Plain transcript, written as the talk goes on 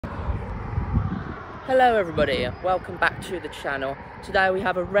Hello everybody, welcome back to the channel. Today we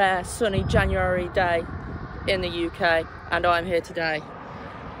have a rare sunny January day in the UK and I'm here today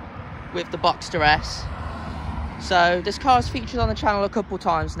with the Boxster S. So this car has featured on the channel a couple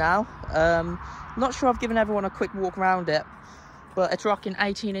times now. Not sure I've given everyone a quick walk around it, but it's rocking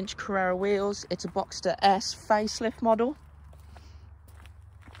 18-inch Carrera wheels. It's a Boxster S facelift model.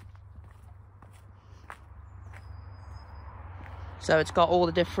 So it's got all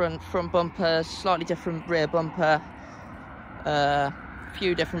the different front bumpers, slightly different rear bumper,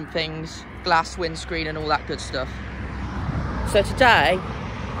 few different things, glass windscreen and all that good stuff. So today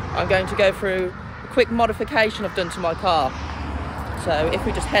I'm going to go through a quick modification I've done to my car. So if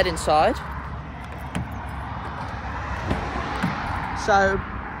we just head inside. So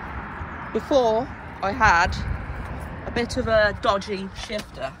before I had a bit of a dodgy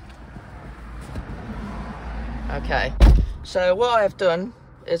shifter. Okay. So what I've done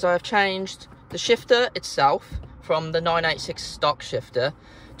is I've changed the shifter itself from the 986 stock shifter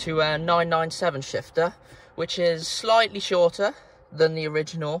to a 997 shifter, which is slightly shorter than the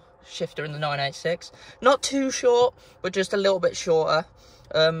original shifter in the 986. Not too short, but just a little bit shorter.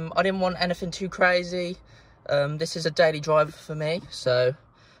 I didn't want anything too crazy. This is a daily driver for me, so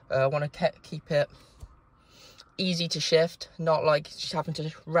I want to keep it easy to shift, not like just having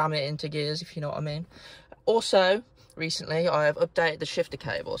to ram it into gears, if you know what I mean. Also, recently I have updated the shifter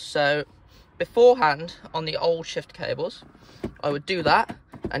cables. So beforehand on the old shifter cables I would do that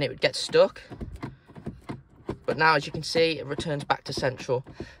and it would get stuck, but now as you can see it returns back to central.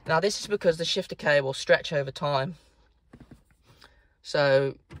 Now this is because the shifter cables stretch over time,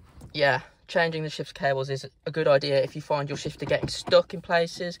 so yeah, changing the shifter cables is a good idea if you find your shifter getting stuck in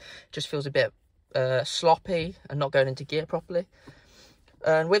places. It just feels a bit sloppy and not going into gear properly.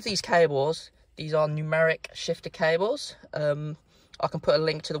 And with these cables, these are numeric shifter cables. I can put a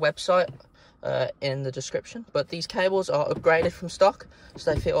link to the website in the description, but these cables are upgraded from stock,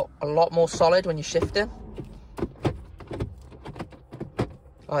 so they feel a lot more solid when you're shifting.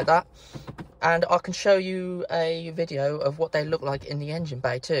 Like that. And I can show you a video of what they look like in the engine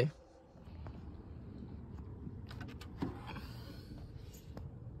bay too.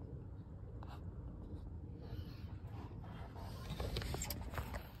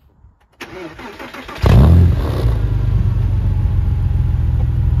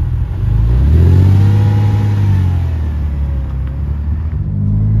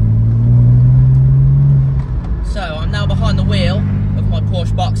 Behind the wheel of my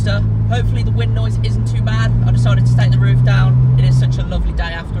Porsche Boxster. Hopefully the wind noise isn't too bad. I decided to take the roof down. It is such a lovely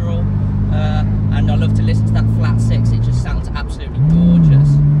day after all, and I love to listen to that flat six. It just sounds absolutely gorgeous.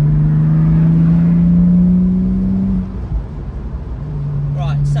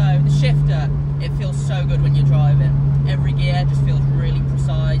 Right, so the shifter, it feels so good when you're driving. Every gear just feels really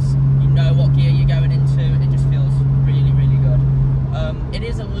precise. You know what gear you're going into. It just feels really, really good. It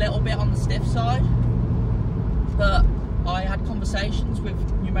is a little bit on the stiff side, but I had conversations with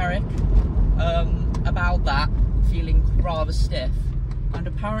numeric about that feeling rather stiff, and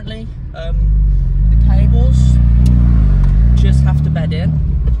apparently the cables just have to bed in.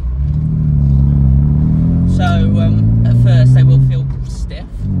 So at first they will feel stiff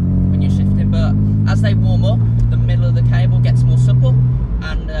when you're shifting, but as they warm up, the middle of the cable gets more supple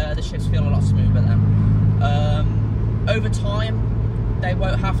and the shifts feel a lot smoother then. Over time they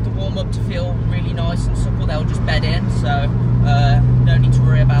won't have to warm up to feel really nice and supple, they'll just bed in, so no need to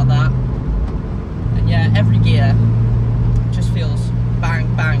worry about that. And yeah, every gear just feels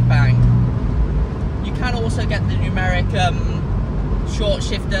bang, bang, bang. You can also get the numeric short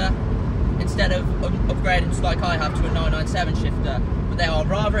shifter instead of upgrading like I have to a 997 shifter, but they are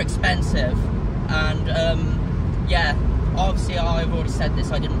rather expensive, and yeah, obviously I've already said this,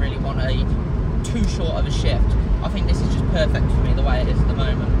 I didn't really want a too short of a shift. I think this is just perfect for me the way it is at the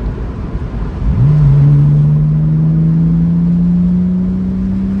moment.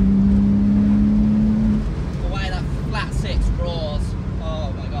 The way that flat six roars,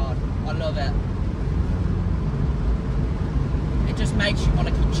 oh my god, I love it. It just makes you want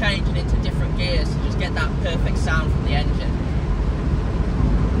to keep changing into different gears to just get that perfect sound from the engine.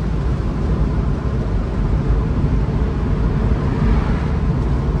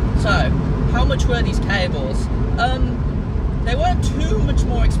 So, how much were these cables? They weren't too much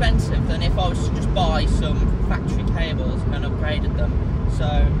more expensive than if I was to just buy some factory cables and upgraded them.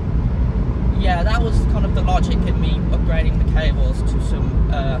 So yeah, that was kind of the logic in me upgrading the cables to some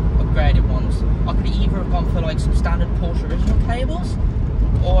upgraded ones. I could either have gone for like some standard Porsche original cables,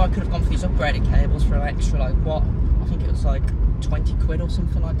 or I could have gone for these upgraded cables for an extra, like, what, I think it was like 20 quid or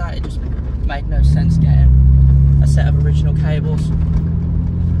something like that. It just made no sense getting a set of original cables.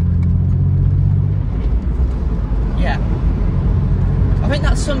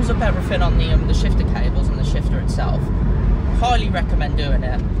 sums up everything on the shifter cables and the shifter itself. Highly recommend doing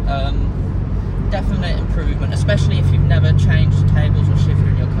it. Definite improvement, especially if you've never changed cables or shifter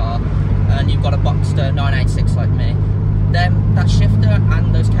in your car and you've got a Boxster 986 like me. Then that shifter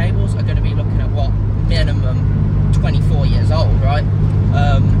and those cables are going to be looking at what, minimum 24 years old, right?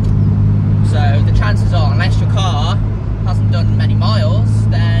 So the chances are, unless your car hasn't done many miles,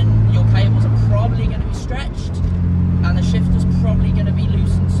 then your cables are probably going to be stretched and the shifter's probably going to be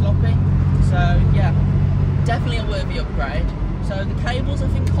loose and sloppy. So yeah, definitely a worthy upgrade. So the cables I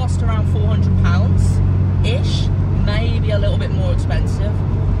think cost around £400-ish, maybe a little bit more expensive.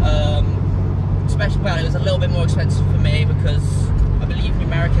 Especially, well, it was a little bit more expensive for me because I believe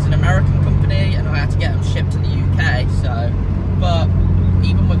Numeric is an American company and I had to get them shipped to the UK. So, but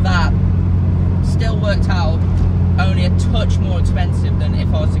even with that, still worked out only a touch more expensive than if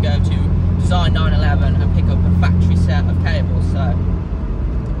I was to go to Design 911 and pick up a factory set of cables. So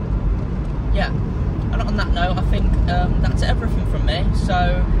yeah, and on that note, I think that's everything from me.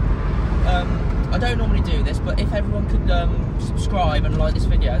 So I don't normally do this, but if everyone could subscribe and like this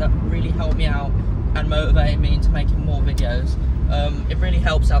video, that would really help me out and motivate me into making more videos. It really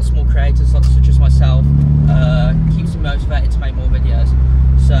helps out small creators such as myself, keeps me motivated to make more videos.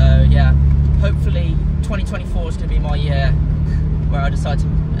 So yeah, hopefully 2024 is going to be my year where I decide to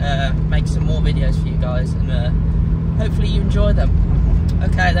make some more videos for you guys, and hopefully you enjoy them.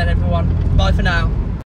 Okay then everyone, bye for now.